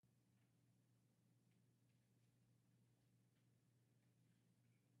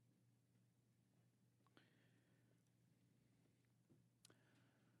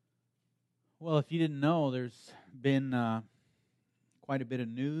Well, if you didn't know, there's been quite a bit of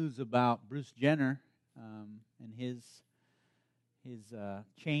news about Bruce Jenner and his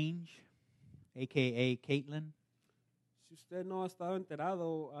change, aka Caitlyn. Si usted no ha estado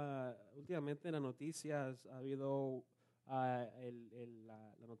enterado, últimamente en las noticias ha habido la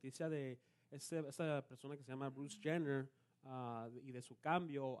noticia de esta persona que se llama Bruce Jenner y de su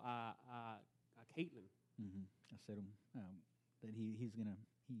cambio a Caitlyn. I said that he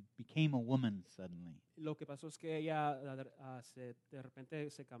became a woman suddenly. Lo que pasó es que ella de repente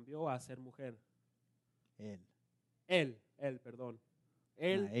se cambió a ser mujer. Él, perdón.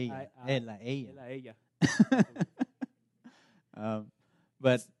 Él Él a ella. Él a ella.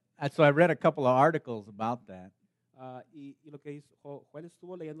 But so I read a couple of articles about that. Y lo que hizo, Joel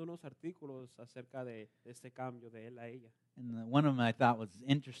estuvo leyendo unos artículos acerca de este cambio de él a ella. And one of them I thought was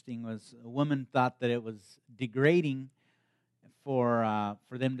interesting was a woman thought that it was degrading for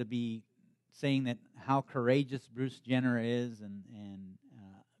them to be saying that how courageous Bruce Jenner is and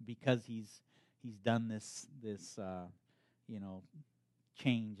because he's done this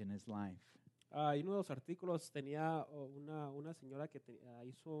change in his life. Y uno de los artículos tenía una señora que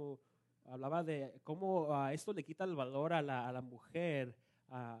hablaba de cómo esto le quita el valor a la mujer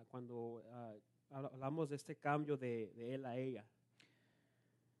cuando hablamos de este cambio de él a ella.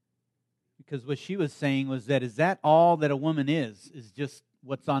 Because what she was saying was that is that all that a woman is just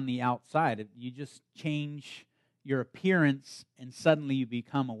what's on the outside. You just change your appearance and suddenly you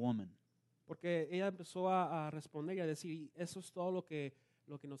become a woman. Porque ella empezó a responder y a decir, eso es todo lo que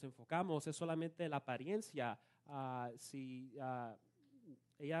nos enfocamos, es solamente la apariencia. Si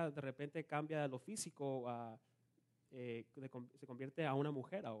ella de repente cambia lo físico, se convierte a una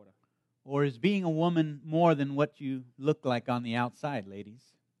mujer ahora. Or is being a woman more than what you look like on the outside,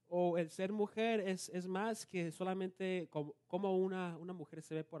 ladies? O el ser mujer es más que solamente como una mujer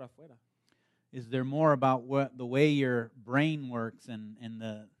se ve por afuera. Is there more about the way your brain works and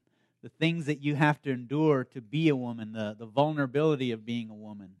the things that you have to endure to be a woman, the vulnerability of being a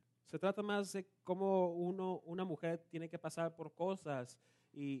woman? Se trata más de cómo una mujer tiene que pasar por cosas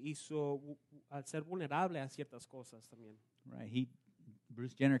y al ser vulnerable a ciertas cosas también. Right.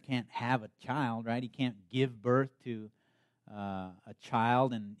 Bruce Jenner can't have a child, right? He can't give birth to a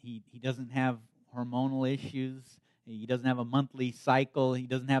child, and he doesn't have hormonal issues. He doesn't have a monthly cycle. He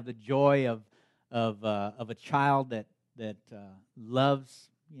doesn't have the joy of a child that loves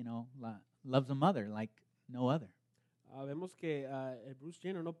a mother like no other. Vemos que Bruce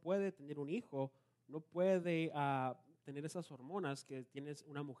Jenner no puede tener un hijo, no puede tener esas hormonas que tiene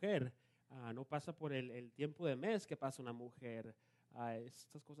una mujer. No pasa por el tiempo de mes que pasa una mujer.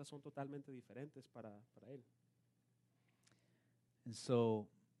 Estas cosas son totalmente diferentes para él. And so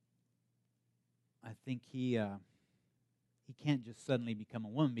I think he can't just suddenly become a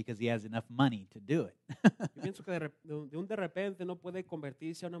woman because he has enough money to do it. Yo pienso que de repente no puede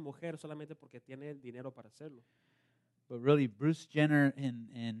convertirse a una mujer solamente porque tiene el dinero para hacerlo. But really, Bruce Jenner,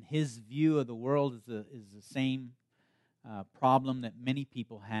 in his view of the world, is the same problem that many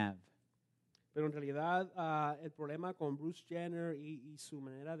people have. Pero en realidad el problema con Bruce Jenner y su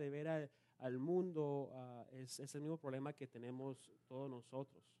manera de ver al mundo es el mismo problema que tenemos todos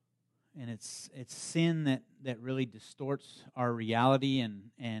nosotros. And it's sin that really distorts our reality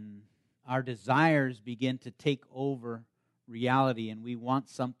and our desires begin to take over reality, and we want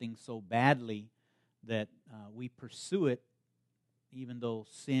something so badly that we pursue it, even though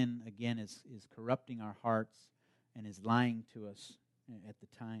sin, again, is corrupting our hearts and is lying to us at the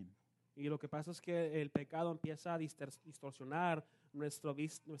time. Y lo que pasa es que el pecado empieza a distorsionar nuestra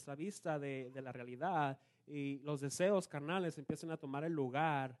vista de la realidad y los deseos carnales empiezan a tomar el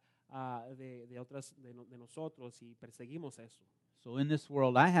lugar de nosotros y perseguimos eso. So in this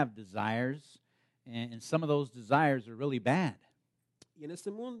world I have desires, and some of those desires are really bad. Y en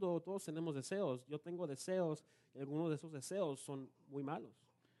este mundo todos tenemos deseos. Yo tengo deseos y algunos de esos deseos son muy malos.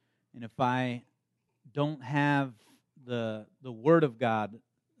 And if I don't have the Word of God,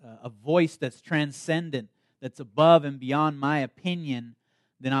 a voice that's transcendent, that's above and beyond my opinion,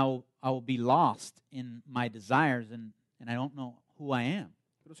 then I will be lost in my desires, and I don't know who I am.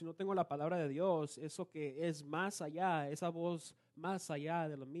 Pero si no tengo la palabra de Dios, eso que es más allá, esa voz más allá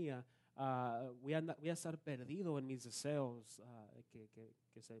de la mía, voy a estar perdido en mis deseos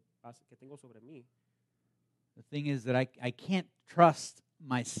que tengo sobre mí. The thing is that I can't trust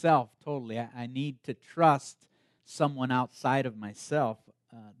myself totally. I need to trust someone outside of myself,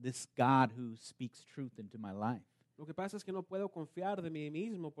 this God who speaks truth into my life. Lo que pasa es que no puedo confiar de mí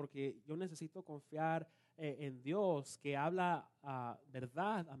mismo porque yo necesito confiar en Dios que habla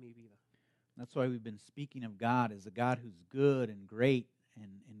verdad a mi vida. That's why we've been speaking of God as a God who's good and great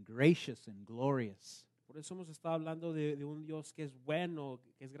and gracious and glorious. Por eso hemos estado hablando de un Dios que es bueno,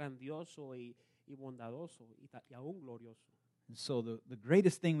 que es grandioso y bondadoso y aún glorioso. And so the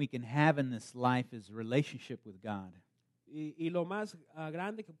greatest thing we can have in this life is a relationship with God. Y lo más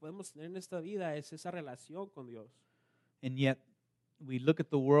grande que podemos tener en esta vida es esa relación con Dios. And yet we look at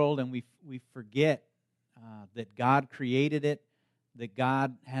the world and we forget that God created it, that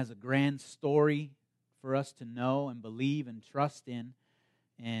God has a grand story for us to know and believe and trust in.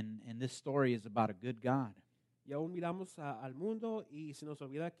 And this story is about a good God. Y aún miramos al mundo y se nos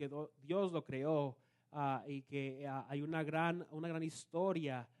olvida que Dios lo creó y que hay una gran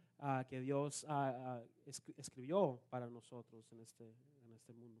historia que Dios escribió para nosotros en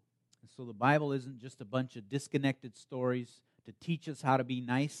este mundo. And so the Bible isn't just a bunch of disconnected stories to teach us how to be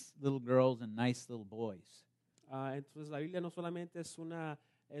nice little girls and nice little boys. Entonces la Biblia no solamente es una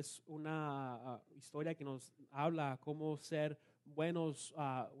historia que nos habla cómo ser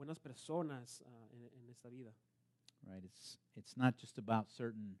buenas personas en esta vida. Right? It's not just about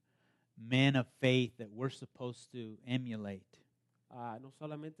certain men of faith that we're supposed to emulate. No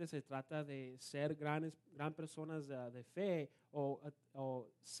solamente se trata de ser gran personas de fe o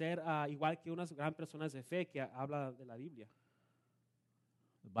ser igual que unas gran personas de fe que habla de la Biblia.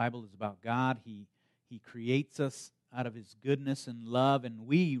 The Bible is about God. He creates us out of His goodness and love, and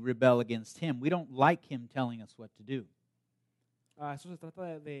we rebel against Him. We don't like Him telling us what to do. Eso se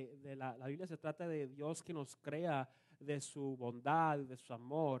trata de la Biblia se trata de Dios que nos crea, de su bondad, de su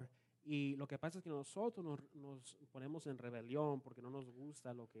amor. Y lo que pasa es que nosotros nos ponemos en rebelión porque no nos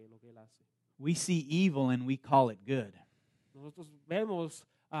gusta lo que Él hace. We see evil and we call it good. Nosotros vemos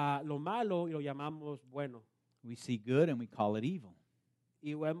lo malo y lo llamamos bueno. We see good and we call it evil.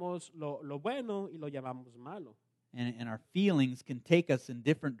 Y vemos lo bueno y lo llamamos malo. And our feelings can take us in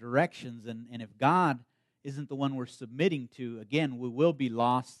different directions. And if God isn't the one we're submitting to, again, we will be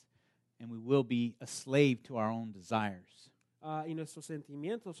lost and we will be a slave to our own desires. Y nuestros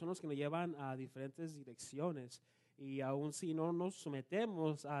sentimientos son los que nos llevan a diferentes direcciones. Y aun si no nos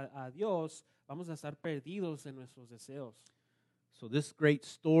sometemos a Dios, vamos a estar perdidos en nuestros deseos. So this great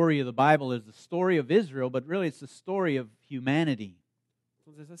story of the Bible is the story of Israel, but really it's the story of humanity.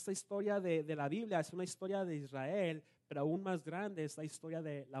 Entonces esta historia de la Biblia es una historia de Israel, pero aún más grande es la historia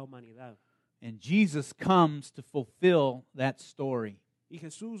de la humanidad. And Jesus comes to fulfill that story. Y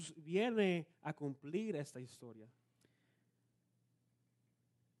Jesús viene a cumplir esta historia.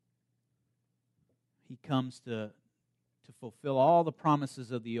 He comes to fulfill all the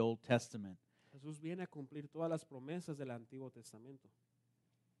promises of the Old Testament. Jesús viene a cumplir todas las promesas del Antiguo Testamento.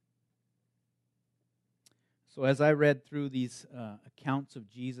 So as I read through these accounts of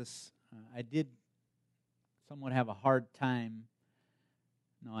Jesus, I did somewhat have a hard time.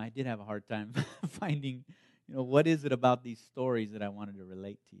 No, I did have a hard time finding, what is it about these stories that I wanted to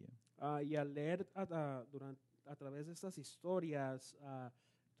relate to you. Y al leer a través de estas historias,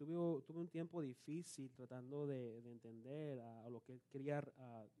 tuve un tiempo difícil tratando de entender a lo que quería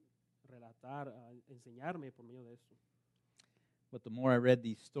relatar, enseñarme por medio de esto. But the more I read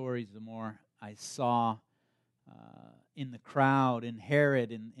these stories, the more I saw in the crowd, in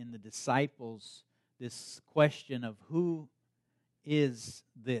Herod, in the disciples, this question of who is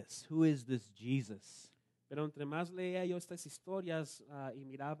this? Who is this Jesus? Pero entre más leía yo estas historias y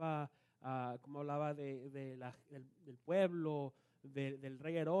miraba cómo hablaba del pueblo, del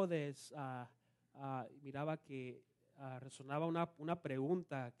rey Herodes, miraba que resonaba una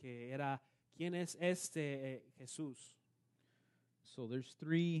pregunta que era, ¿quién es este Jesús? So there's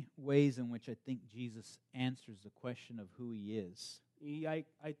three ways in which I think Jesus answers the question of who He is. Y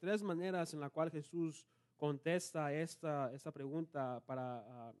hay tres maneras en la cual Jesús contesta esta pregunta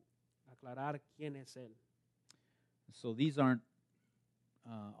para aclarar quién es Él. So these aren't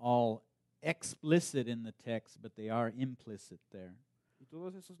all explicit in the text, but they are implicit there. Y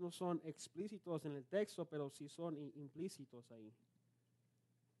todos esos no son explícitos en el texto, pero sí son implícitos ahí.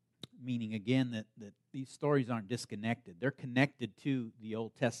 Meaning, again, that these stories aren't disconnected. They're connected to the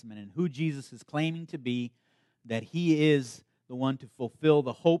Old Testament and who Jesus is claiming to be, that He is the one to fulfill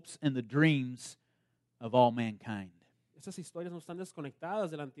the hopes and the dreams of all mankind. Estas historias no están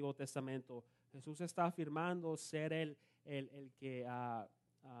desconectadas del Antiguo Testamento. Jesús está afirmando ser el que va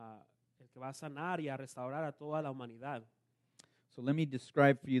a sanar y a restaurar a toda la humanidad. So let me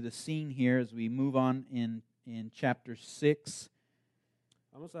describe for you the scene here as we move on in chapter 6.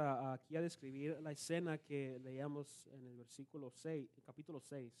 Vamos aquí a describir la escena que leíamos en el capítulo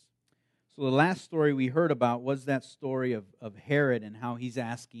 6. So the last story we heard about was that story of Herod and how he's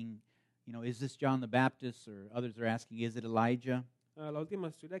asking, is this John the Baptist? Or others are asking, is it Elijah? La última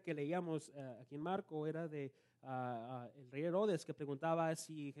historia que leíamos aquí en Marco era de el rey Herodes, que preguntaba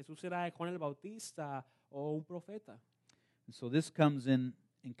si Jesús era Juan el Bautista o un profeta. And so this comes in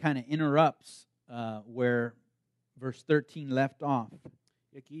and kind of interrupts where verse 13 left off.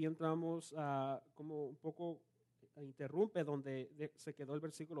 Y aquí entramos como un poco interrumpe donde se quedó el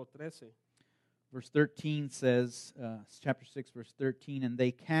versículo 13. Verse 13 says, chapter 6, verse 13, and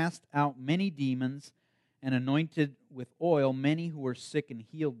they cast out many demons and anointed with oil many who were sick and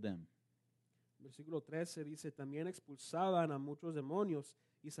healed them. Versículo 13 dice, también expulsaban a muchos demonios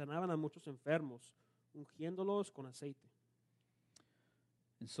y sanaban a muchos enfermos, ungiéndolos con aceite.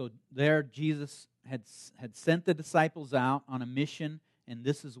 And so there Jesus had sent the disciples out on a mission, and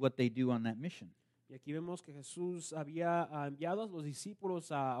this is what they do on that mission. Y aquí vemos que Jesús había enviado a los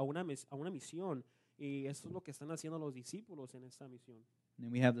discípulos a una misión, y eso es lo que están haciendo los discípulos en esta misión. And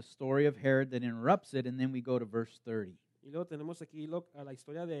then we have the story of Herod that interrupts it, and then we go to verse 30. Y luego tenemos aquí a la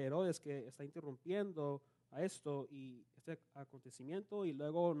historia de Herodes que está interrumpiendo a esto y este acontecimiento, y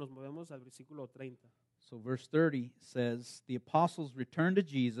luego nos movemos al versículo 30. So verse 30 says, the apostles returned to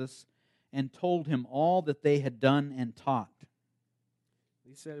Jesus and told him all that they had done and taught.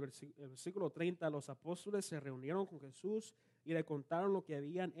 Dice el versículo 30, los apóstoles se reunieron con Jesús y le contaron lo que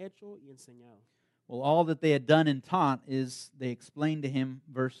habían hecho y enseñado. Well, all that they had done and taught is they explained to him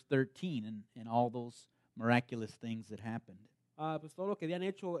verse 13 and all those miraculous things that happened. Pues todo lo que habían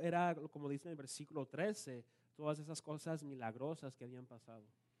hecho era, como dice en el versículo 13, todas esas cosas milagrosas que habían pasado.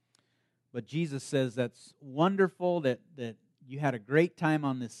 But Jesus says that's wonderful that you had a great time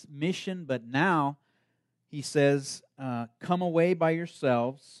on this mission, but now he says, come away by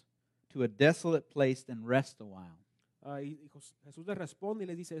yourselves to a desolate place and rest a while. Y Jesús les responde y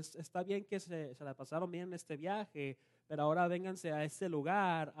les dice, está bien que se la pasaron bien en este viaje, pero ahora vénganse a este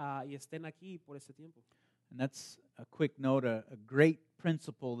lugar y estén aquí por este tiempo. And that's a quick note, a great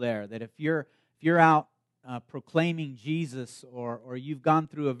principle there, that if you're out proclaiming Jesus or you've gone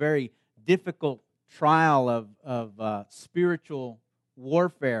through a very difficult trial of spiritual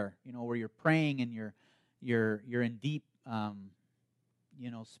warfare, where you're praying and you're in deep,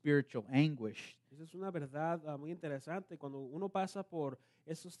 spiritual anguish. Esa es una verdad muy interesante. Cuando uno pasa por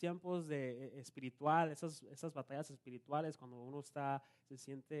esos tiempos de espiritual, esas batallas espirituales, cuando uno se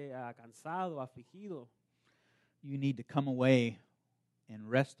siente cansado, afligido, you need to come away and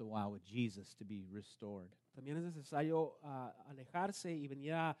rest a while with Jesus to be restored. también es necesario alejarse y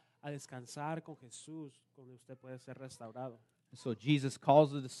venir a descansar con Jesús, donde usted puede ser restaurado. So Jesus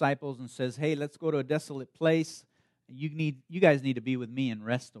calls the disciples and says, hey, let's go to a desolate place. You guys need to be with me and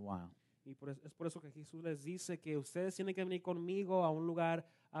rest a while. Y es por eso que Jesús les dice que ustedes tienen que venir conmigo a un lugar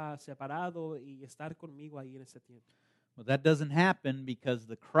separado y estar conmigo ahí en ese tiempo. Well, that doesn't happen because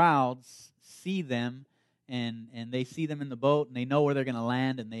the crowds see them and they see them in the boat and they know where they're going to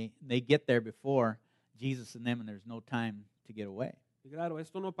land and they get there before Jesus and them and there's no time to get away. Y claro,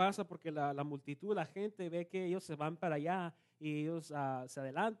 esto no pasa porque la multitud, la gente ve que ellos se van para allá y ellos se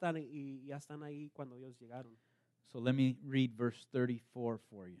adelantan y ya están ahí cuando ellos llegaron. So let me read verse 34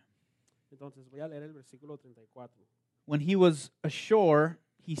 for you. Entonces voy a leer el versículo 34. When he was ashore,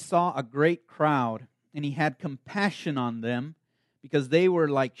 he saw a great crowd, and he had compassion on them, because they were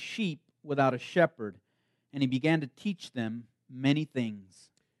like sheep without a shepherd, and he began to teach them many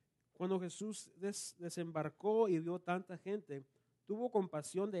things. Cuando Jesús desembarcó y vio tanta gente, tuvo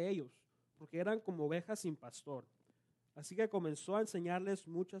compasión de ellos, porque eran como ovejas sin pastor. Así que comenzó a enseñarles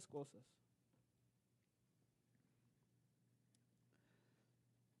muchas cosas.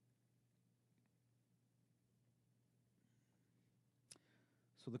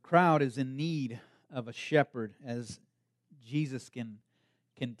 So the crowd is in need of a shepherd, as Jesus can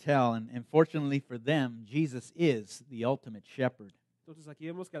tell. And fortunately for them, Jesus is the ultimate shepherd. Entonces aquí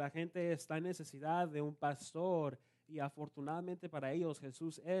vemos que la gente está en necesidad de un pastor y afortunadamente para ellos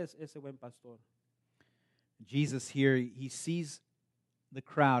Jesús es ese buen pastor. Jesus here, he sees the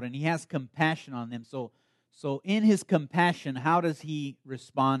crowd and he has compassion on them. So in his compassion, how does he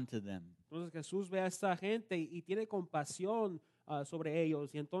respond to them? Entonces Jesús ve a esta gente y tiene compasión sobre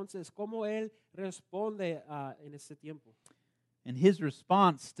ellos. Y entonces, ¿cómo él responde en ese tiempo? And his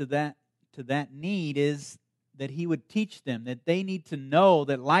response to that need is that he would teach them that they need to know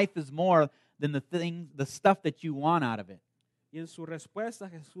that life is more than the stuff that you want out of it. Y en su respuesta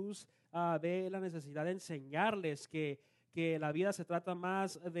Jesús ve la necesidad de enseñarles que la vida se trata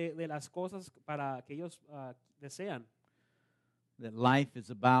más de las cosas para que ellos desean. That life is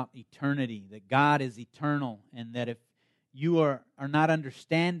about eternity, that God is eternal, and that if you are not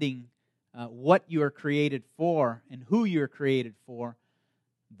understanding what you are created for and who you are created for,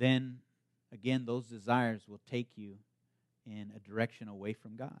 then again those desires will take you in a direction away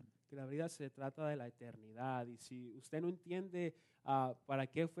from God. Que la vida se trata de la eternidad. Y si usted no entiende para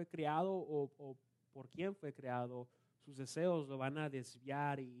qué fue creado o por quién fue creado, sus deseos lo van a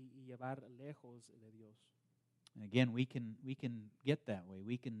desviar y llevar lejos de Dios. And again, we can get that way.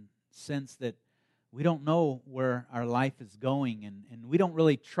 We can sense that we don't know where our life is going, and we don't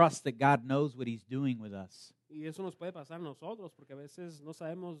really trust that God knows what He's doing with us. Y eso nos puede pasar a nosotros, porque a veces no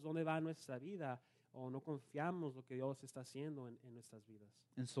sabemos dónde va nuestra vida o no confiamos lo que Dios está haciendo en nuestras vidas.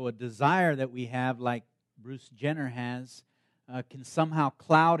 And so a desire that we have, like Bruce Jenner has, can somehow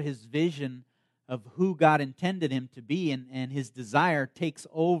cloud his vision of who God intended him to be, and his desire takes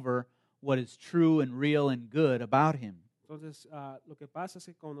over what is true and real and good about him. Entonces, lo que pasa es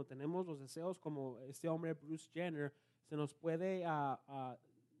que cuando tenemos los deseos como este hombre Bruce Jenner, se nos puede,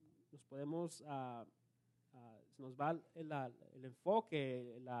 se nos va el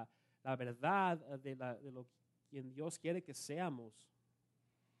enfoque, la verdad de lo quien Dios quiere que seamos.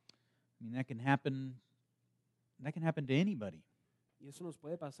 I mean, that can happen to anybody. Y eso nos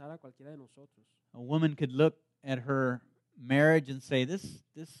puede pasar a cualquiera de nosotros. A woman could look at her marriage and say, this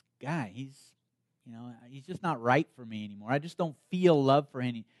guy, he's just not right for me anymore. I just don't feel love for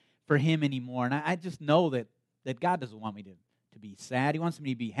him anymore. And I just know that God doesn't want me to be sad. He wants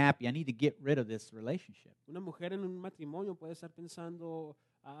me to be happy. I need to get rid of this relationship. Una mujer en un matrimonio puede estar pensando,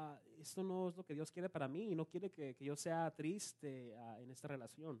 esto no es lo que Dios quiere para mí, y no quiere que yo sea triste en esta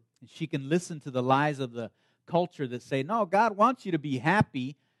relación. And she can listen to the lies of the culture that say, no, God wants you to be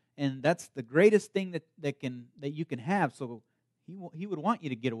happy, and that's the greatest thing that you can have. So He would want you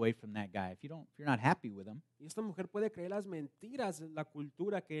to get away from that guy if you're not happy with him. Y esta mujer puede creer las mentiras de la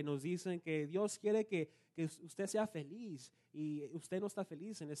cultura que nos dicen que Dios quiere que usted sea feliz, y usted no está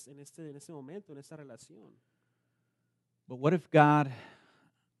feliz en este momento, en esta relación. But what if God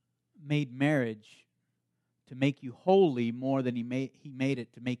made marriage to make you holy more than He made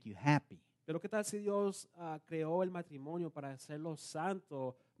it to make you happy? Pero ¿qué tal si Dios creó el matrimonio para hacerlo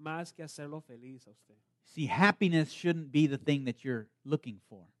santo más que hacerlo feliz a usted? See, happiness shouldn't be the thing that you're looking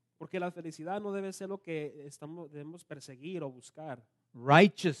for. Porque la felicidad no debe ser lo que debemos perseguir o buscar.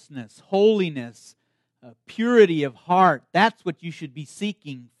 Righteousness, holiness, purity of heart, that's what you should be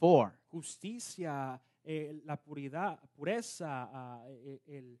seeking for. Justicia, la pureza,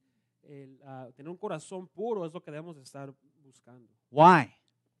 tener un corazón puro es lo que debemos estar buscando. Why?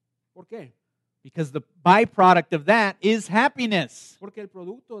 ¿Por qué? Because the byproduct of that is happiness. Porque el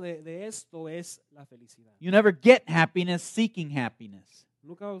producto de esto es la felicidad. You never get happiness seeking happiness.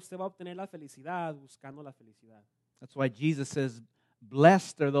 Nunca usted va a obtener la felicidad buscando la felicidad. That's why Jesus says,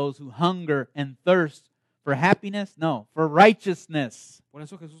 blessed are those who hunger and thirst for happiness. No, for righteousness. Por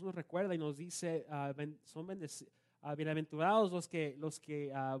eso Jesús nos recuerda y nos dice, bienaventurados los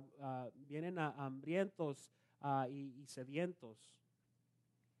que vienen hambrientos y sedientos.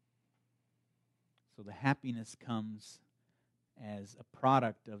 So the happiness comes as a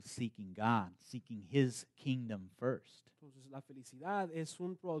product of seeking God, seeking His kingdom first. Entonces la felicidad es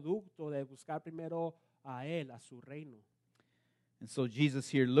un producto de buscar primero a Él, a su reino. And so Jesus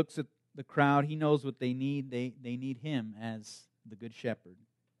here looks at the crowd. He knows what they need. They need Him as the good shepherd.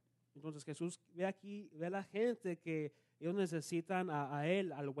 Entonces Jesús ve a la gente que ellos necesitan a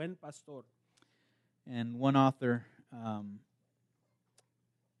Él, al buen pastor. And one author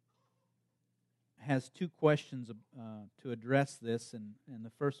has two questions to address this, and the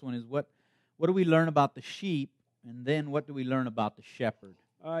first one is what do we learn about the sheep, and then what do we learn about the shepherd?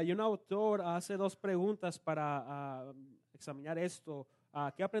 Y un autor hace dos preguntas para examinar esto.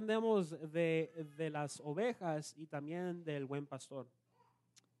 ¿Qué aprendemos de las ovejas y también del buen pastor?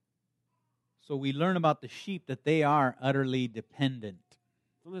 So we learn about the sheep that they are utterly dependent.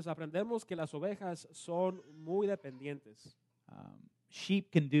 Entonces aprendemos que las ovejas son muy dependientes.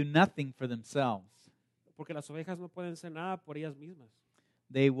 Sheep can do nothing for themselves. Porque las ovejas no pueden hacer nada por ellas mismas.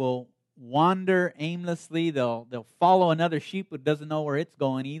 They will wander aimlessly. They'll follow another sheep who doesn't know where it's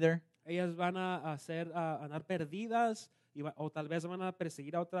going either. Ellas van a andar perdidas o tal vez van a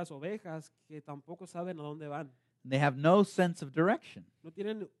perseguir a otras ovejas que tampoco saben a dónde van. They have no sense of direction. No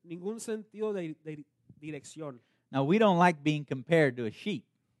tienen ningún sentido de dirección. Now, we don't like being compared to a sheep.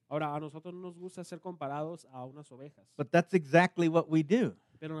 Ahora, a nosotros no nos gusta ser comparados a unas ovejas. But that's exactly what we do.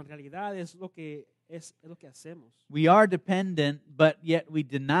 Pero en realidad es lo que hacemos. We are dependent, but yet we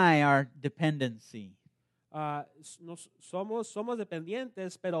deny our dependency. Somos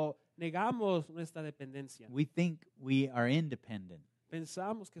dependientes, pero negamos nuestra dependencia. We think we are independent.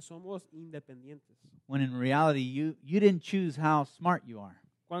 Pensamos que somos independientes. When in reality, you didn't choose how smart you are.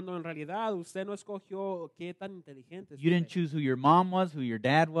 Cuando en realidad usted no escogió qué tan inteligente es You didn't usted. choose who your mom was, who your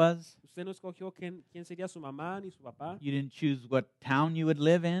dad was. Usted no escogió quién sería su mamá ni su papá. You didn't choose what town you would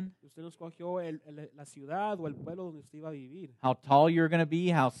live in, Usted no escogió la ciudad o el pueblo donde usted iba a vivir. how tall you were going to be,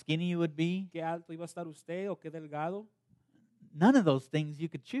 how skinny you would be. Qué alto iba a estar usted o qué delgado. None of those things you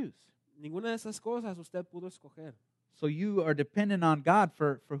could choose. Ninguna de esas cosas usted pudo escoger. So you are dependent on God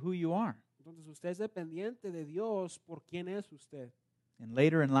for who you are. Entonces usted es dependiente de Dios por quién es usted. And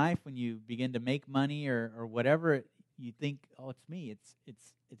later in life, when you begin to make money or whatever, you think, oh, it's me. It's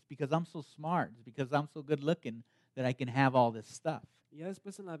because I'm so smart. It's because I'm so good looking that I can have all this stuff. Y ya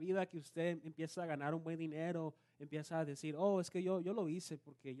después en la vida que usted empieza a ganar un buen dinero, empieza a decir, oh, es que yo lo hice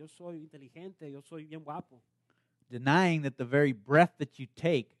porque yo soy inteligente, yo soy bien guapo. Denying that the very breath that you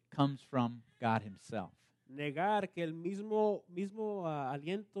take comes from God Himself. Negar que el mismo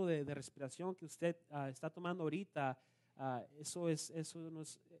aliento de respiración que usted está tomando ahorita, eso no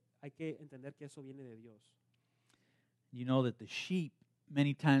es, hay que entender que eso viene de Dios. You know that the sheep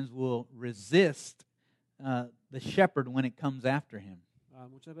many times will resist the shepherd when it comes after him.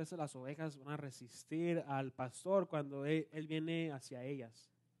 Muchas veces las ovejas van a resistir al pastor cuando él viene hacia ellas.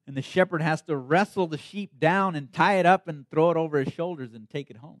 And the shepherd has to wrestle the sheep down and tie it up and throw it over his shoulders and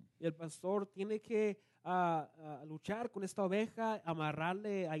take it home. Y el pastor tiene que luchar con esta oveja,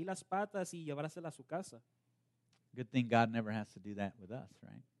 amarrarle ahí las patas y llevársela a su casa. Good thing God never has to do that with us,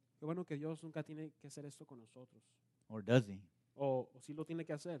 right? Qué bueno que Dios nunca tiene que hacer esto con nosotros. Or does He? O sí lo tiene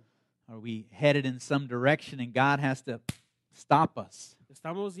que hacer. Are we headed in some direction and God has to stop us?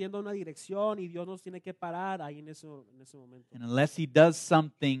 Estamos yendo a una dirección y Dios nos tiene que parar ahí en ese momento. And unless He does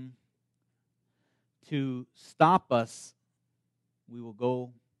something to stop us, we will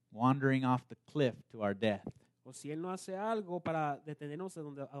go wandering off the cliff to our death. O si Él no hace algo para detenernos a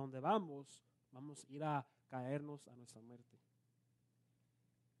donde vamos a ir a caernos a nuestra muerte.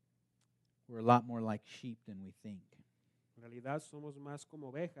 We're a lot more like sheep than we think. En realidad somos más como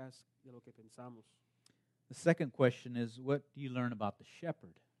ovejas de lo que pensamos. The second question is, what do you learn about the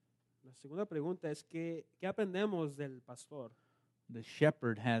shepherd? La segunda pregunta es ¿qué aprendemos del pastor? The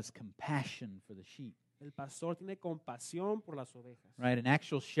shepherd has compassion for the sheep. El pastor tiene compasión por las ovejas. Right, an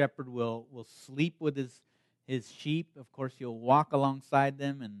actual shepherd will sleep with his sheep. Of course, he'll walk alongside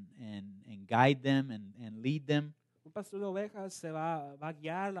them and guide them and lead them. Un pastor de ovejas se va a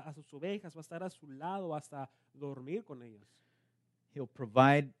guiar a sus ovejas, va a estar a su lado hasta dormir con ellas. He'll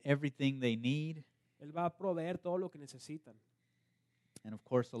provide everything they need. Él va a proveer todo lo que necesitan. And of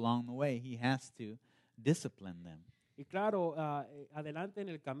course, along the way, he has to discipline them. Y claro, adelante en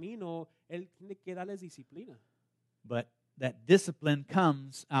el camino, Él tiene que darles disciplina. But that discipline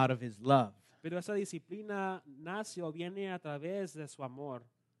comes out of his love. Pero esa disciplina nace o viene a través de su amor.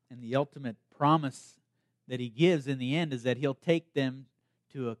 And the ultimate promise that he gives in the end is that he'll take them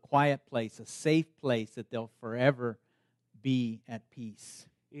to a quiet place, a safe place that they'll forever be at peace.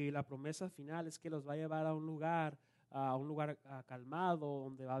 Y la promesa final es que los va a llevar a un lugar calmado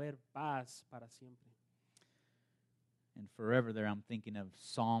donde va a haber paz para siempre. And forever there I'm thinking of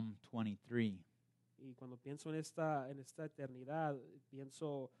Psalm 23. Y cuando pienso en esta eternidad,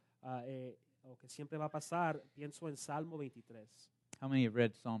 pienso o que siempre va a pasar, pienso en Salmo 23. How many have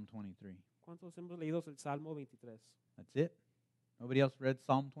read Psalm 23? ¿Cuántos hemos leído el Salmo 23? That's it? Nobody else read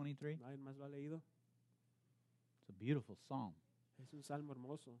Psalm 23? ¿Nadie más lo ha leído? It's a beautiful psalm. Es un salmo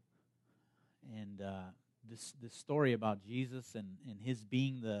hermoso. And this story about Jesus and his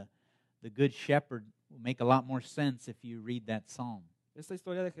being the good shepherd will make a lot more sense if you read that psalm. Esta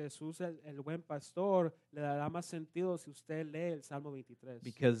historia de Jesús, el buen pastor, le dará más sentido si usted lee el Salmo 23.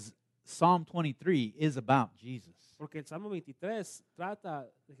 Because Psalm 23 is about Jesus. Porque el Salmo 23 trata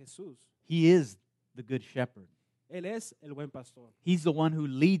de Jesús. He is the good shepherd. Él es el buen pastor. He's the one who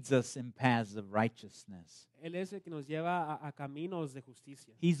leads us in paths of righteousness. Él es el que nos lleva a caminos de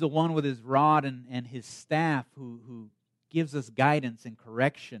justicia. He's the one with his rod and his staff who gives us guidance and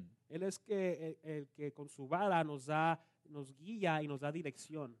correction. Él es el que con su vara nos guía y nos da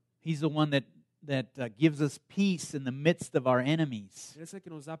dirección. He's the one that gives us peace in the midst of our enemies. Él es el que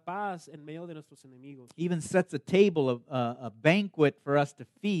nos da paz en medio de nuestros enemigos. Even sets a table, a banquet for us to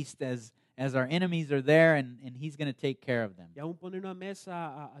feast as our enemies are there, and he's going to take care of them. Y aún pone una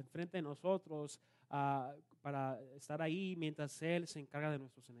mesa enfrente de nosotros para estar ahí mientras Él se encarga de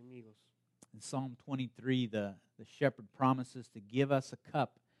nuestros enemigos. In Psalm 23, the shepherd promises to give us a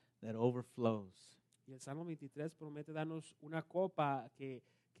cup that overflows. Y el Salmo 23 promete darnos una copa que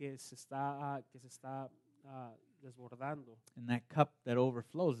se está desbordando. And that cup that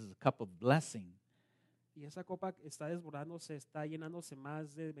overflows is a cup of blessing. Y esa copa está desbordándose, está llenándose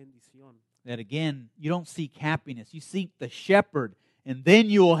más de bendición. That again, you don't seek happiness. You seek the shepherd, and then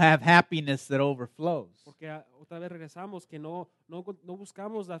you will have happiness that overflows. Porque otra vez regresamos que no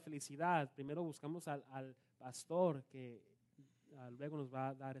buscamos la felicidad, primero buscamos al pastor que luego nos va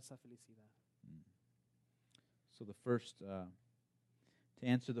a dar esa felicidad. So the first, to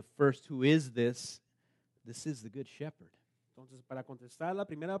answer the first, who is this? This is the Good Shepherd. Entonces, para contestar la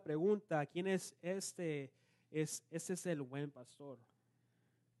primera pregunta, ¿quién es este? Este es el buen pastor.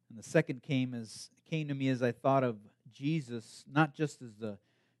 And the second came to me as I thought of Jesus, not just as the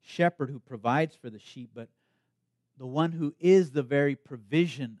shepherd who provides for the sheep, but the one who is the very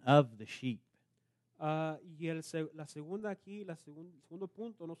provision of the sheep. Y la segunda aquí, segundo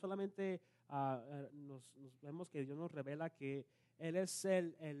punto, no solamente nos vemos que Dios nos revela que Él es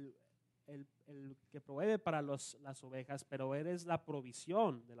el que provee para las ovejas, pero Él es la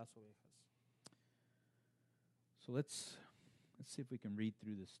provisión de las ovejas. So let's see if we can read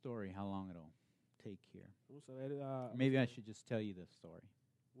through this story, how long it'll take here. Vamos a ver. Maybe I should just tell you the story.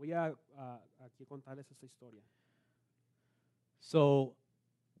 Voy a aquí contarles esta historia. So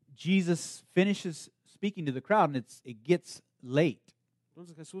Jesus finishes speaking to the crowd, and it gets late.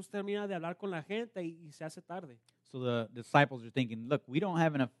 Entonces Jesús termina de hablar con la gente y se hace tarde. So the disciples are thinking, look, we don't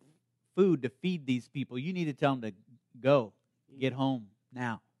have enough food to feed these people. You need to tell them to go, get home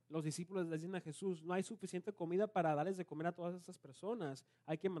now. Los discípulos le dicen a Jesús, no hay suficiente comida para darles de comer a todas estas personas,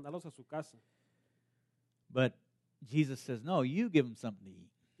 hay que mandarlos a su casa. But Jesus says, no, you give them something to eat.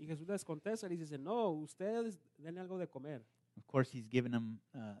 Y Jesús les contesta y dice, no, ustedes denle algo de comer. Of course, he's given them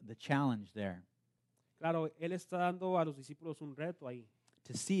the challenge there Claro, Él está dando a los discípulos un reto ahí,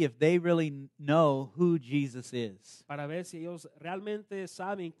 to see if they really know who Jesus is. para ver si ellos realmente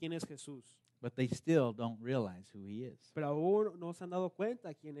saben quién es Jesús. But they still don't realize who he is. Pero aún no se han dado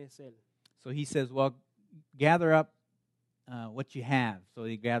cuenta quién es Él. So he says, well, gather up what you have. So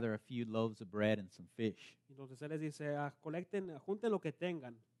they gather a few loaves of bread and some fish. Entonces Él les dice, junten lo que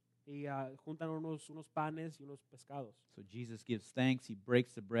tengan. Y juntan unos panes y unos pescados. So Jesus gives thanks. He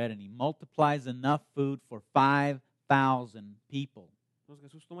breaks the bread and he multiplies enough food for 5,000 people. Entonces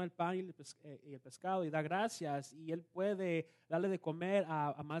Jesús toma el pan y el pescado y da gracias y Él puede darle de comer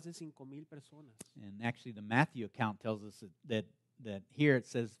a más de 5,000 personas. And actually the Matthew account tells us that here it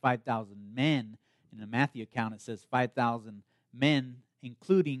says 5,000 men. In the Matthew account it says 5,000 men,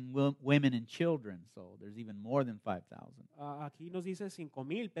 including women and children. So there's even more than 5,000. Aquí nos dice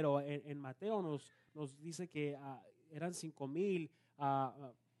 5,000, pero en Mateo nos dice que eran 5,000,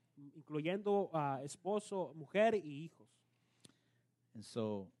 incluyendo esposo, mujer y hijos. And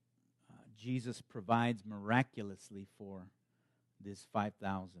so Jesus provides miraculously for this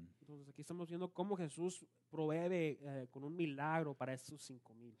 5,000. Entonces aquí estamos viendo cómo Jesús provee con un milagro para estos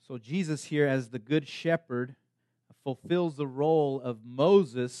 5,000. So Jesus here, as the good shepherd, fulfills the role of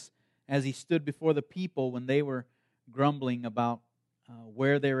Moses as he stood before the people when they were grumbling about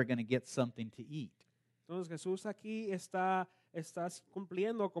where they were going to get something to eat. Entonces Jesús aquí está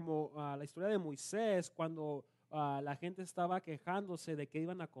cumpliendo como la historia de Moisés cuando la gente estaba quejándose de qué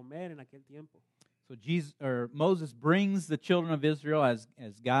iban a comer en aquel tiempo. So Moses brings the children of Israel, as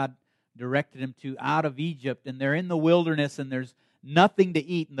God directed him to, out of Egypt, and they're in the wilderness and there's nothing to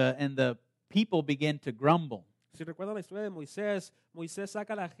eat, and the people begin to grumble. Si recuerdan la historia de Moisés, Moisés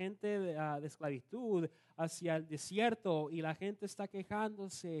saca a la gente de esclavitud hacia el desierto y la gente está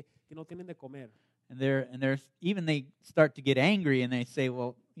quejándose que no tienen de comer. And they start to get angry and they say,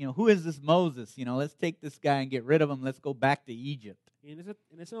 well, who is this Moses? Let's take this guy and get rid of him. Let's go back to Egypt. Y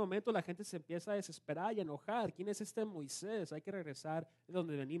en ese momento la gente se empieza a desesperar y a enojar. ¿Quién es este Moisés? Hay que regresar de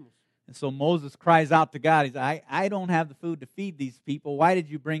donde venimos. And so Moses cries out to God. He says, I don't have the food to feed these people. Why did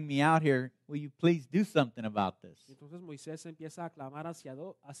you bring me out here? Will you please do something about this? Entonces Moisés empieza a clamar hacia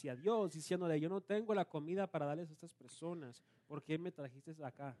Dios, diciéndole, yo no tengo la comida para darles a estas personas. ¿Por qué me trajiste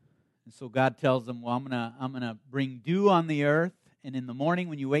acá? And so God tells them, well, I'm gonna bring dew on the earth, and in the morning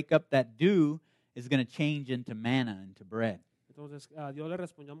when you wake up, that dew is going to change into manna, into bread. Entonces Dios le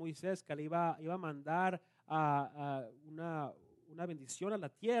respondió a Moisés que le iba a mandar una bendición a la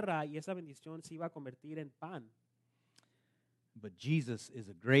tierra y esa bendición se iba a convertir en pan. But Jesus is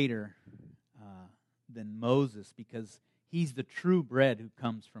a greater than Moses because he's the true bread who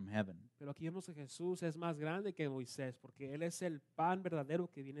comes from heaven. Pero aquí vemos que Jesús es más grande que Moisés porque Él es el pan verdadero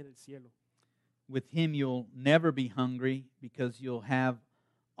que viene del cielo. With him you'll never be hungry because you'll have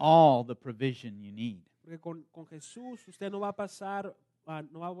all the provision you need. Porque con Jesús usted no va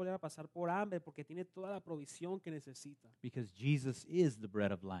a volver a pasar por hambre porque tiene toda la provisión que necesita. Because Jesus is the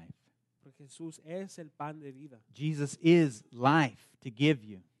bread of life. Porque Jesús es el pan de vida. Jesus is life to give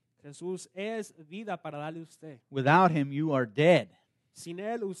you. Jesús es vida para darle a usted. Without him you are dead. Sin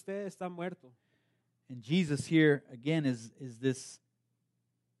Él usted está muerto. And Jesus here again is this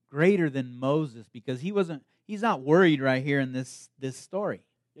greater than Moses because he's not worried right here in this story.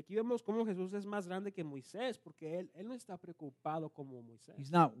 Y aquí vemos cómo Jesús es más grande que Moisés, porque él no está preocupado como Moisés.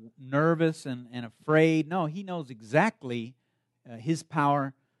 He's not nervous and afraid. No, he knows exactly his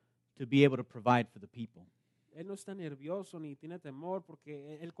power to be able to provide for the people. Él no está nervioso ni tiene temor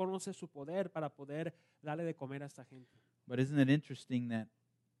porque él conoce su poder para poder darle de comer a esta gente. But isn't it interesting that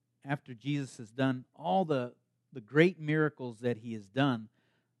after Jesus has done all the great miracles that he has done,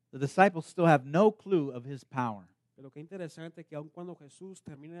 the disciples still have no clue of his power. Pero qué interesante que aun cuando Jesús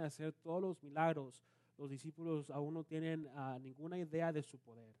termine de hacer todos los milagros, los discípulos aún no tienen ninguna idea de su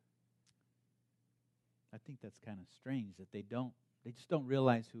poder. I think that's kind of strange that they just don't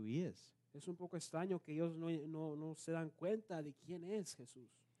realize who he is. Es un poco extraño que ellos no se dan cuenta de quién es Jesús.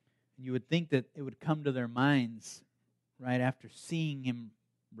 And you would think that it would come to their minds right after seeing him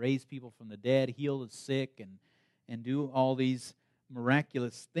raise people from the dead, heal the sick, and do all these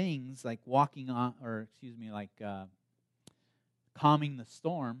miraculous things like calming the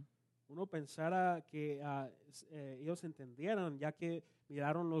storm. Uno pensara que ellos entendieran, ya que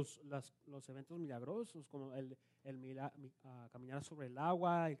miraron los eventos milagrosos, como caminar sobre el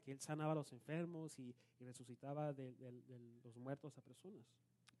agua, el que él sanaba a los enfermos y resucitaba de los muertos a personas.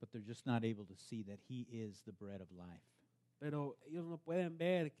 But they're just not able to see that he is the bread of life. Pero ellos no pueden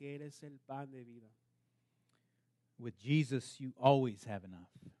ver que él es el pan de vida. With Jesus, you always have enough.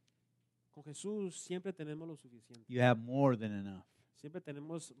 Con Jesús siempre tenemos lo suficiente. You have more than enough. Siempre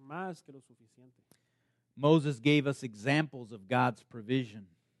tenemos más que lo suficiente. Moses gave us examples of God's provision.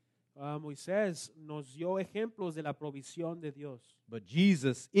 Moisés nos dio ejemplos de la provisión de Dios. But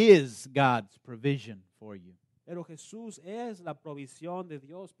Jesus is God's provision for you. Pero Jesús es la provisión de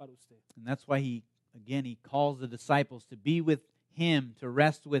Dios para usted. And that's why he calls the disciples to be with him, to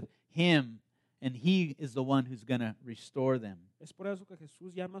rest with him, and he is the one who's going to restore them. Es por eso que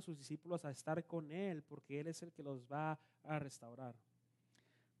Jesús llama a sus discípulos a estar con él, porque él es el que los va a restaurar.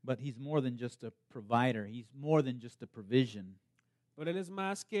 But he's more than just a provider. He's more than just a provision. Pero él es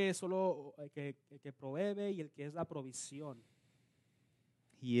más que solo el que provee y el que es la provisión.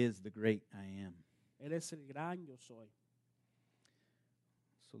 He is the great I am. Él es el gran yo soy.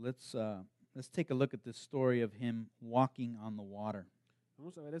 So let's take a look at this story of him walking on the water.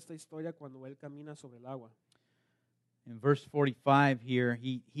 Vamos a ver esta historia cuando él camina sobre el agua. In verse 45 here,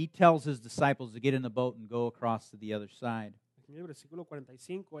 he tells his disciples to get in the boat and go across to the other side. En el versículo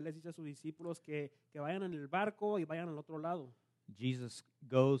 45, él les dice a sus discípulos que vayan en el barco y vayan al otro lado. Jesus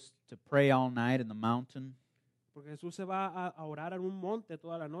goes to pray all night in the mountain. Porque Jesús se va a orar en un monte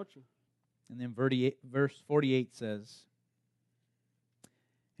toda la noche. And then verse 48 says,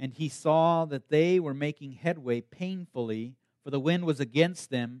 "And he saw that they were making headway painfully, for the wind was against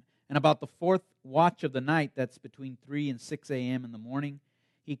them. And about the fourth watch of the night," that's between 3 and 6 a.m. in the morning,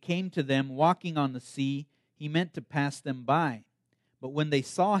 "he came to them walking on the sea. He meant to pass them by. But when they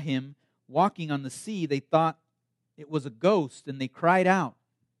saw him walking on the sea, they thought it was a ghost, and they cried out."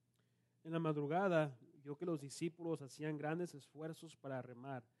 En la madrugada vio que los discípulos hacían grandes esfuerzos para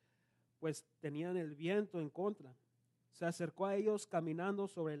remar, pues tenían el viento en contra. Se acercó a ellos caminando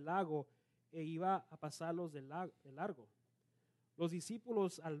sobre el lago e iba a pasarlos de largo. Los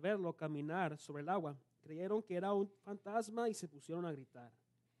discípulos, al verlo caminar sobre el agua, creyeron que era un fantasma y se pusieron a gritar.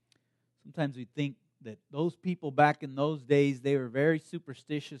 Sometimes we think that those people back in those days, they were very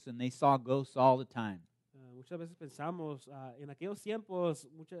superstitious and they saw ghosts all the time. Muchas veces pensamos, en aquellos tiempos,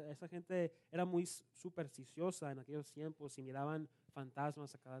 esa gente era muy supersticiosa en aquellos tiempos y miraban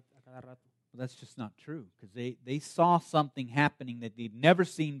fantasmas a cada rato. Well, that's just not true, because they saw something happening that they'd never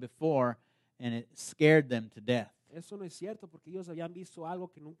seen before, and it scared them to death. Eso no es cierto, porque ellos habían visto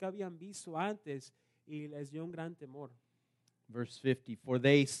algo que nunca habían visto antes y les dio un gran temor. Verse 50, "For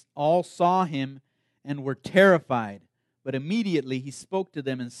they all saw him and were terrified, but immediately he spoke to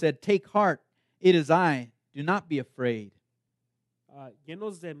them and said, 'Take heart, it is I, do not be afraid.'"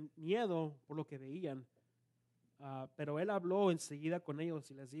 Llenos de miedo por lo que veían, pero él habló enseguida con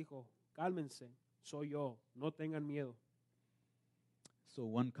ellos y les dijo, "Cálmense, soy yo, no tengan miedo." So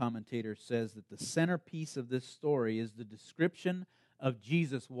one commentator says that the centerpiece of this story is the description of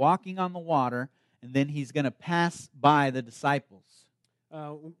Jesus walking on the water, and then he's going to pass by the disciples.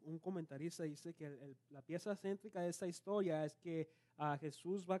 Un comentarista dice que la pieza céntrica de esta historia es que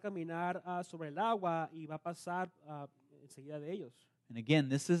Jesús va a caminar sobre el agua y va a pasar enseguida de ellos. And again,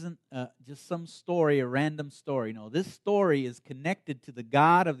 this isn't just some story, a random story. No, this story is connected to the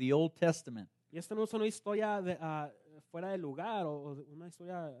God of the Old Testament. Y esta no es una historia fuera de lugar o una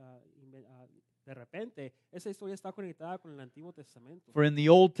historia de repente. Esa historia está conectada con el Antiguo Testamento. For in the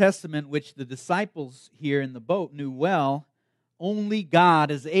Old Testament, which the disciples here in the boat knew well, only God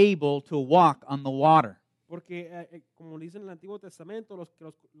is able to walk on the water. Porque, como dice en el Antiguo Testamento,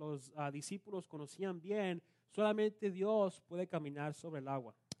 los discípulos conocían bien, solamente Dios puede caminar sobre el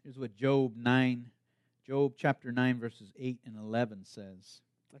agua. Here's what Job chapter 9, verses 8 and 11 says.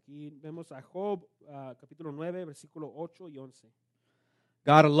 Aquí vemos a Job, capítulo 9, versículo 8 y 11.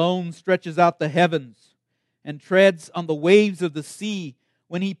 God alone stretches out the heavens and treads on the waves of the sea.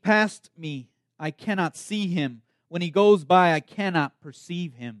 When he passed me, I cannot see him. When he goes by, I cannot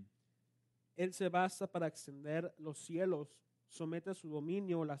perceive him. Él se basta para extender los cielos, somete a su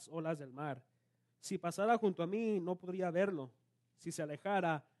dominio las olas del mar. Si pasara junto a mí, no podría verlo. Si se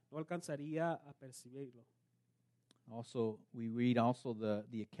alejara, no alcanzaría a percibirlo. Also, we read also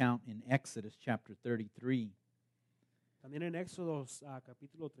the account in Exodus chapter 33, También en Éxodo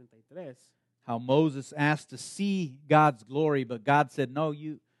capítulo 33, how Moses asked to see God's glory, but God said, "No,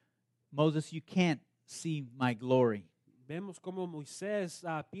 Moses, you can't see my glory." vemos cómo Moisés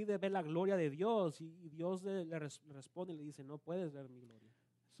pide ver la gloria de Dios y Dios le responde y le dice, no puedes ver mi gloria.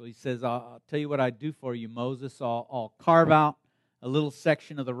 So he says, I'll tell you what I do for you, Moses. I'll carve out a little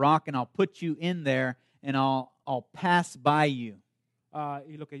section of the rock and I'll put you in there and I'll pass by you.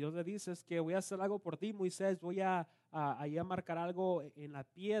 Y lo que Dios le dice es que voy a hacer algo por ti, Moisés. Voy a marcar algo en la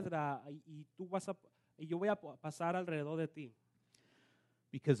piedra y yo voy a pasar alrededor de ti.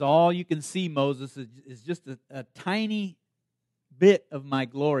 Because all you can see, Moses, is just a tiny bit of my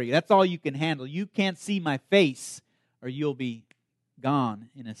glory. That's all you can handle. You can't see my face or you'll be gone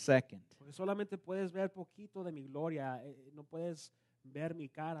in a second. Porque solamente puedes ver poquito de mi gloria. No puedes ver mi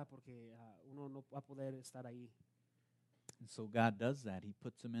cara porque uno no va a poder estar ahí. And so God does that. He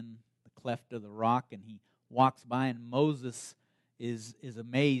puts him in the cleft of the rock and he walks by, and Moses is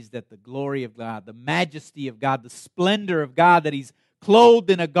amazed at the glory of God, the majesty of God, the splendor of God, that he's clothed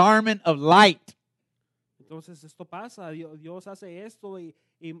in a garment of light. Entonces esto pasa, Dios hace esto y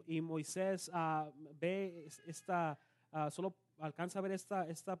Moisés ve solo alcanza a ver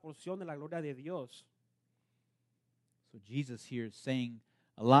esta porción de la gloria de Dios. So Jesus here is saying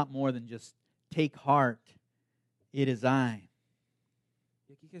a lot more than just take heart, it is I.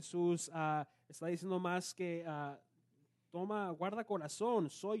 Y aquí Jesús está diciendo más que guarda corazón,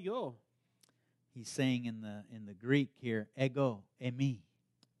 soy yo. He's saying in the Greek here, ego emi.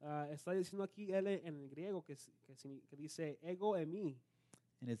 Está diciendo aquí él en el griego que dice ego emi.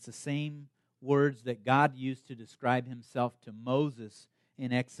 And it's the same words that God used to describe himself to Moses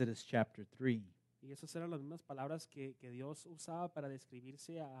in Exodus chapter 3. Y esas eran las mismas palabras que Dios usaba para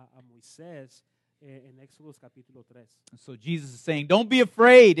describirse a Moisés en Éxodo capítulo 3. And so Jesus is saying, don't be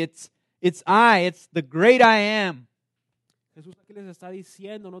afraid. It's I. It's the great I am. Jesús aquí les está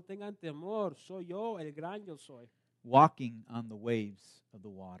diciendo, no tengan temor, soy yo, el gran yo soy. Walking on the waves of the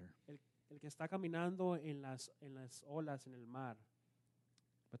water. El que está caminando en las olas en el mar.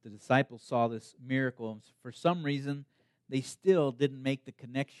 But the disciples saw this miracle, and for some reason, they still didn't make the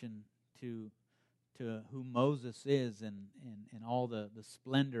connection to who Moses is and all the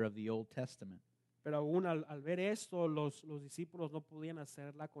splendor of the Old Testament. Pero aún al ver esto, los discípulos no podían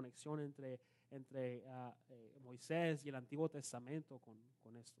hacer la conexión entre Moisés y el Antiguo Testamento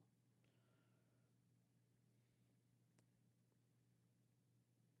con esto.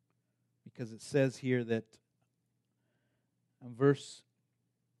 Because it says here that in verse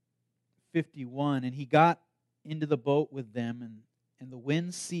 51, and he got into the boat with them, and the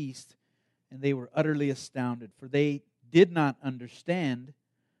wind ceased, and they were utterly astounded, for they did not understand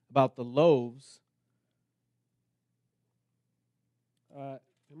about the loaves,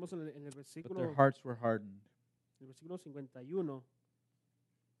 Vemos en el but their versículo, hearts were hardened. el versículo 51.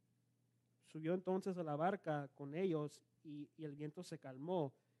 Subió entonces a la barca con ellos y el viento se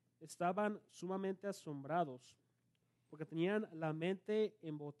calmó. Estaban sumamente asombrados porque tenían la mente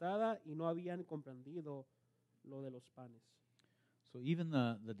embotada y no habían comprendido lo de los panes. So even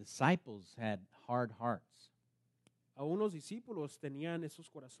the disciples had hard hearts. Aún los discípulos tenían esos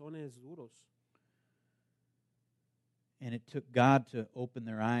corazones duros. And it took God to open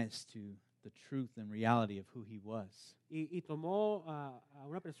their eyes to the truth and reality of who he was. Y tomó a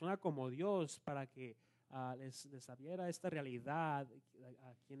una persona como Dios para que les abriera esta realidad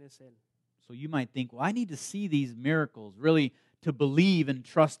a quién es Él. So you might think, well, I need to see these miracles really to believe and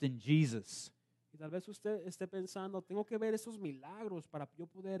trust in Jesus. Y tal vez usted esté pensando, tengo que ver esos milagros para yo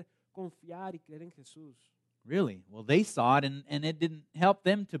poder confiar y creer en Jesús. Really? Well, they saw it and it didn't help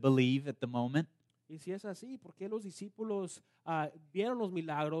them to believe at the moment. Y si es así, ¿por qué los discípulos vieron los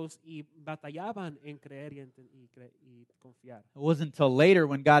milagros y batallaban en creer y confiar? It wasn't until later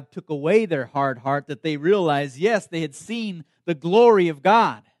when God took away their hard heart that they realized, yes, they had seen the glory of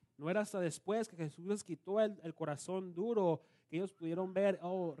God. No era hasta después que Jesús les quitó el corazón duro que ellos pudieron ver,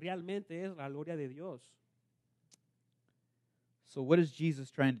 oh, realmente es la gloria de Dios. So what is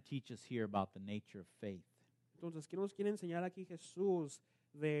Jesus trying to teach us here about the nature of faith? Entonces, ¿qué nos quiere enseñar aquí Jesús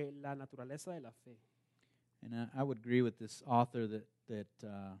de la naturaleza de la fe? And I would agree with this author that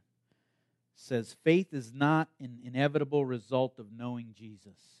says faith is not an inevitable result of knowing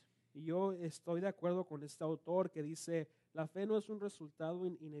Jesus. Y yo estoy de acuerdo con este autor que dice, la fe no es un resultado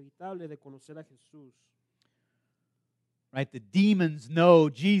inevitable de conocer a Jesús. Right? The demons know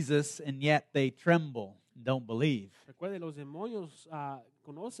Jesus and yet they tremble and don't believe. Recuerde, los demonios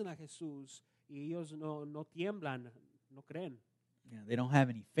conocen a Jesús y ellos no tiemblan, no creen. Yeah, they don't have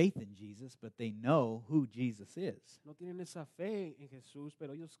any faith in Jesus, but they know who Jesus is. No tienen esa fe en Jesús,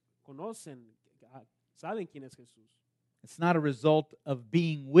 pero ellos conocen, saben quién es Jesús. It's not a result of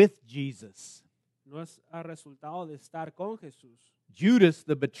being with Jesus. No es el resultado de estar con Jesús. Judas,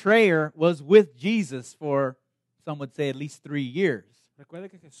 the betrayer, was with Jesus for, some would say, at least 3 years.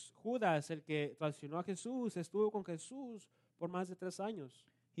 Recuerde que Judas, el que traicionó a Jesús, estuvo con Jesús por más de 3 años.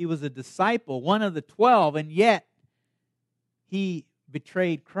 He was a disciple, one of the 12, and yet he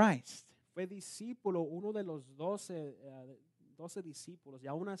betrayed Christ. Fue discípulo, uno de los 12 discípulos, y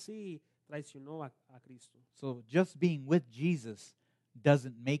aún así traicionó a Cristo. So just being with Jesus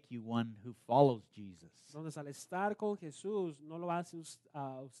doesn't make you one who follows Jesus. Entonces, al estar con Jesús, no lo hace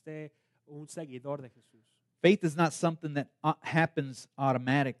a usted un seguidor de Jesús. Faith is not something that happens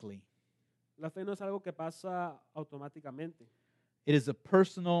automatically. La fe no es algo que pasa automáticamente. It is a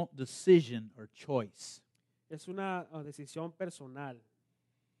personal decision or choice. Es una decisión personal.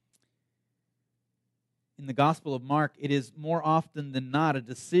 In the Gospel of Mark, it is more often than not a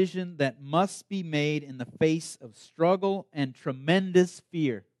decision that must be made in the face of struggle and tremendous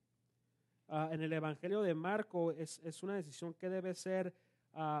fear. En el Evangelio de Marco es una decisión que debe ser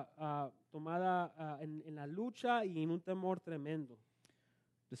tomada en la lucha y en un temor tremendo.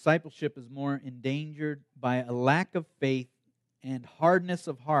 Discipleship is more endangered by a lack of faith and hardness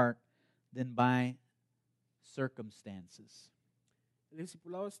of heart than by circumstances. El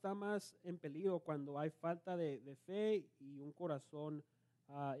discipulado está más en peligro cuando hay falta de fe y un corazón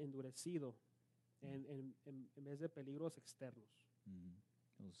endurecido en vez de peligros externos.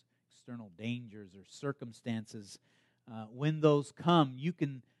 Those external dangers or circumstances, when those come, you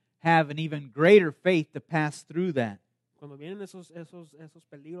can have an even greater faith to pass through that. Cuando vienen esos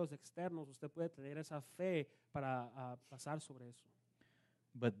peligros externos, usted puede tener esa fe para pasar sobre eso.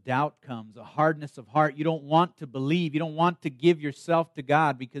 But doubt comes, a hardness of heart. You don't want to believe. You don't want to give yourself to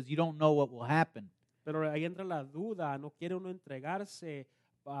God because you don't know what will happen. Pero ahí entra la duda, no quiere uno entregarse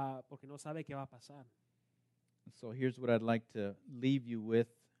porque no sabe qué va a pasar. So here's what I'd like to leave you with,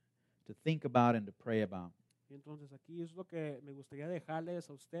 to think about and to pray about. Y entonces aquí es lo que me gustaría dejarles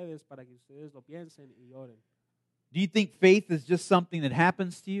a ustedes para que ustedes lo piensen y oren. Do you think faith is just something that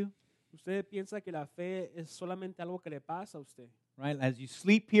happens to you? ¿Usted piensa que la fe es solamente algo que le pasa a usted? Right? As you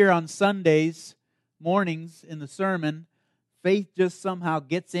sleep here on Sundays mornings in the sermon, faith just somehow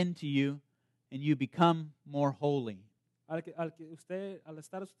gets into you and you become more holy. Al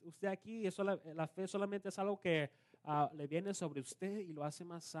estar usted aquí, la fe solamente es algo que le viene sobre usted y lo hace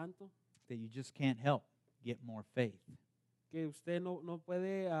más santo. That you just can't help get more faith. Que usted no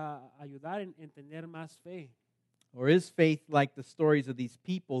puede ayudar en tener más fe. Or is faith like the stories of these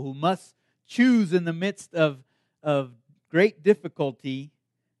people who must choose in the midst of great difficulty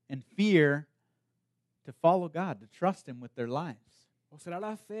and fear to follow God, to trust Him with their lives? ¿O será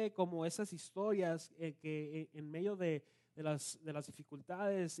la fe como esas historias que en medio de las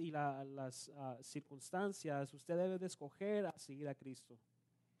dificultades y las circunstancias usted debe de escoger a seguir a Cristo?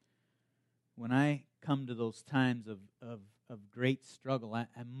 When I come to those times of great struggle, I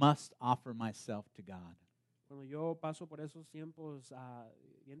must offer myself to God. Cuando yo paso por esos tiempos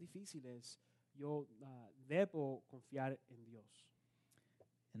bien difíciles, yo debo confiar en Dios.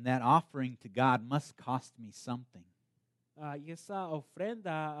 And that offering to God must cost me something. Y esa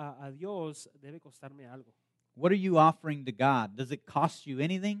ofrenda a Dios debe costarme algo. What are you offering to God? Does it cost you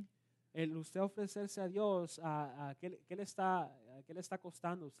anything? El usted ofrecerse a Dios, ¿qué le está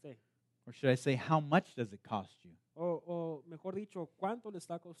costando a usted? Or should I say, how much does it cost you? O mejor dicho, ¿cuánto le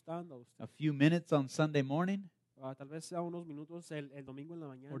está costando a usted? A few minutes on Sunday morning? Tal vez sea unos minutos el domingo en la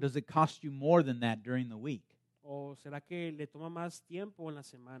Or mañana. does it cost you more than that during the week? ¿O será que le toma más tiempo en la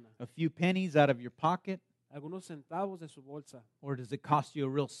semana? A few pennies out of your pocket? Algunos centavos de su bolsa. Or does it cost you a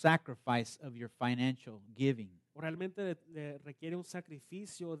real sacrifice of your financial giving? ¿O realmente le requiere un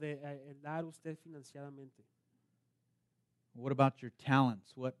sacrificio de dar usted financieramente? What about your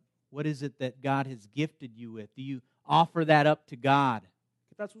talents? What is it that God has gifted you with? Do you offer that up to God?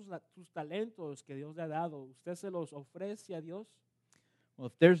 ¿Qué tal sus talentos que Dios le ha dado? ¿Usted se los ofrece a Dios? Well,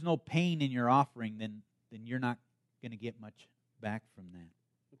 if there's no pain in your offering, then you're not going to get much back from that.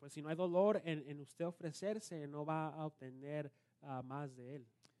 Y pues si no hay dolor en usted ofrecerse, no va a obtener más de él.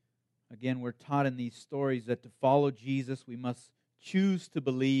 Again, we're taught in these stories that to follow Jesus, we must choose to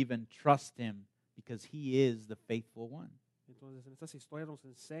believe and trust Him because He is the faithful one. Entonces, en estas historias nos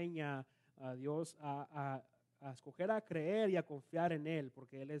enseña a Dios a escoger a creer y a confiar en Él,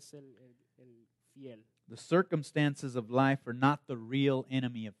 porque Él es el fiel. The circumstances of life are not the real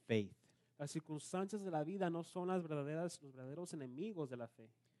enemy of faith. Las circunstancias de la vida no son los verdaderos enemigos de la fe.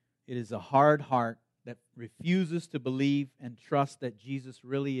 It is a hard heart that refuses to believe and trust that Jesus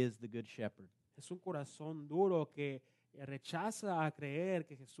really is the good shepherd. Es un corazón duro que rechaza a creer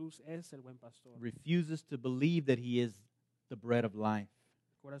que Jesús es el buen pastor. Refuses to believe that He is the bread of life.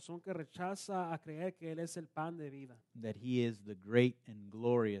 Corazón que rechaza a creer que Él es el pan de vida. That He is the great and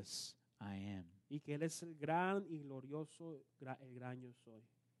glorious I am. Y que Él es el gran y glorioso, el gran yo soy.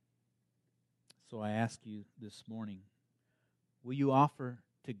 So I ask you this morning, will you offer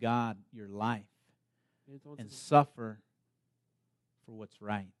to God your life and Entonces, suffer for what's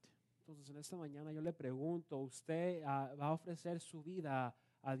right? entonces, en esta mañana yo le pregunto, ¿usted va a ofrecer su vida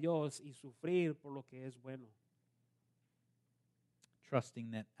a Dios y sufrir por lo que es bueno?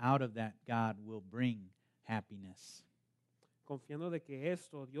 Trusting that out of that God will bring happiness. Confiando de que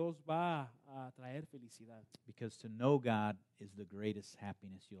esto Dios va a traer felicidad. Because to know God is the greatest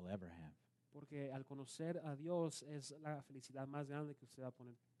happiness you'll ever have. Porque al conocer a Dios es la felicidad más grande que usted va a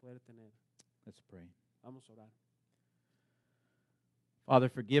poder tener. Let's pray. Vamos a orar. Father,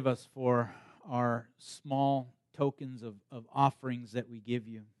 forgive us for our small tokens of offerings that we give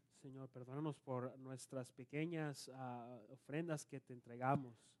you. Señor, perdónanos por nuestras pequeñas ofrendas que te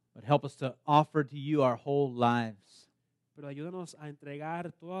entregamos. But help us to offer to you our whole lives. Pero ayúdanos a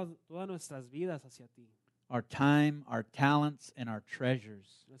entregar todas nuestras vidas hacia ti. Our time, our talents, and our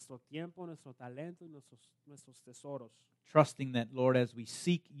treasures. Nuestro tiempo, nuestro talento y nuestros tesoros. Trusting that, Lord, as we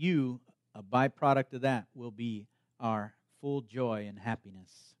seek you, a byproduct of that will be our full joy and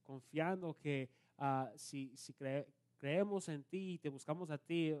happiness. Confiando que si creemos en ti y te buscamos a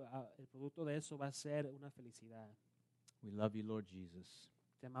ti, el producto de eso va a ser una felicidad. We love you, Lord Jesus.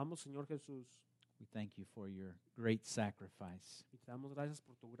 Te amamos, Señor Jesús. We thank you for your great sacrifice. Y te damos gracias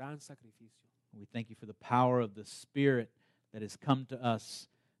por tu gran sacrificio. We thank you for the power of the Spirit that has come to us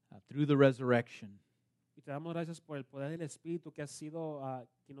through the resurrection. Y te damos gracias por el poder del Espíritu que ha sido,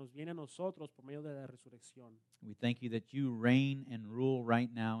 que nos viene a nosotros por medio de la resurrección. We thank you that you reign and rule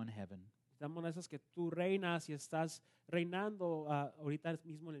right now in heaven. Te damos gracias que tú reinas y estás reinando ahorita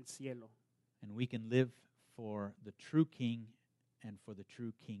mismo en el cielo. And we can live for the true King and for the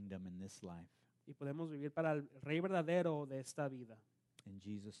true kingdom in this life. Y podemos vivir para el Rey verdadero de esta vida. In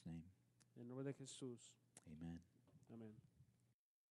Jesus' name, En el nombre de Jesús. amen. Amén.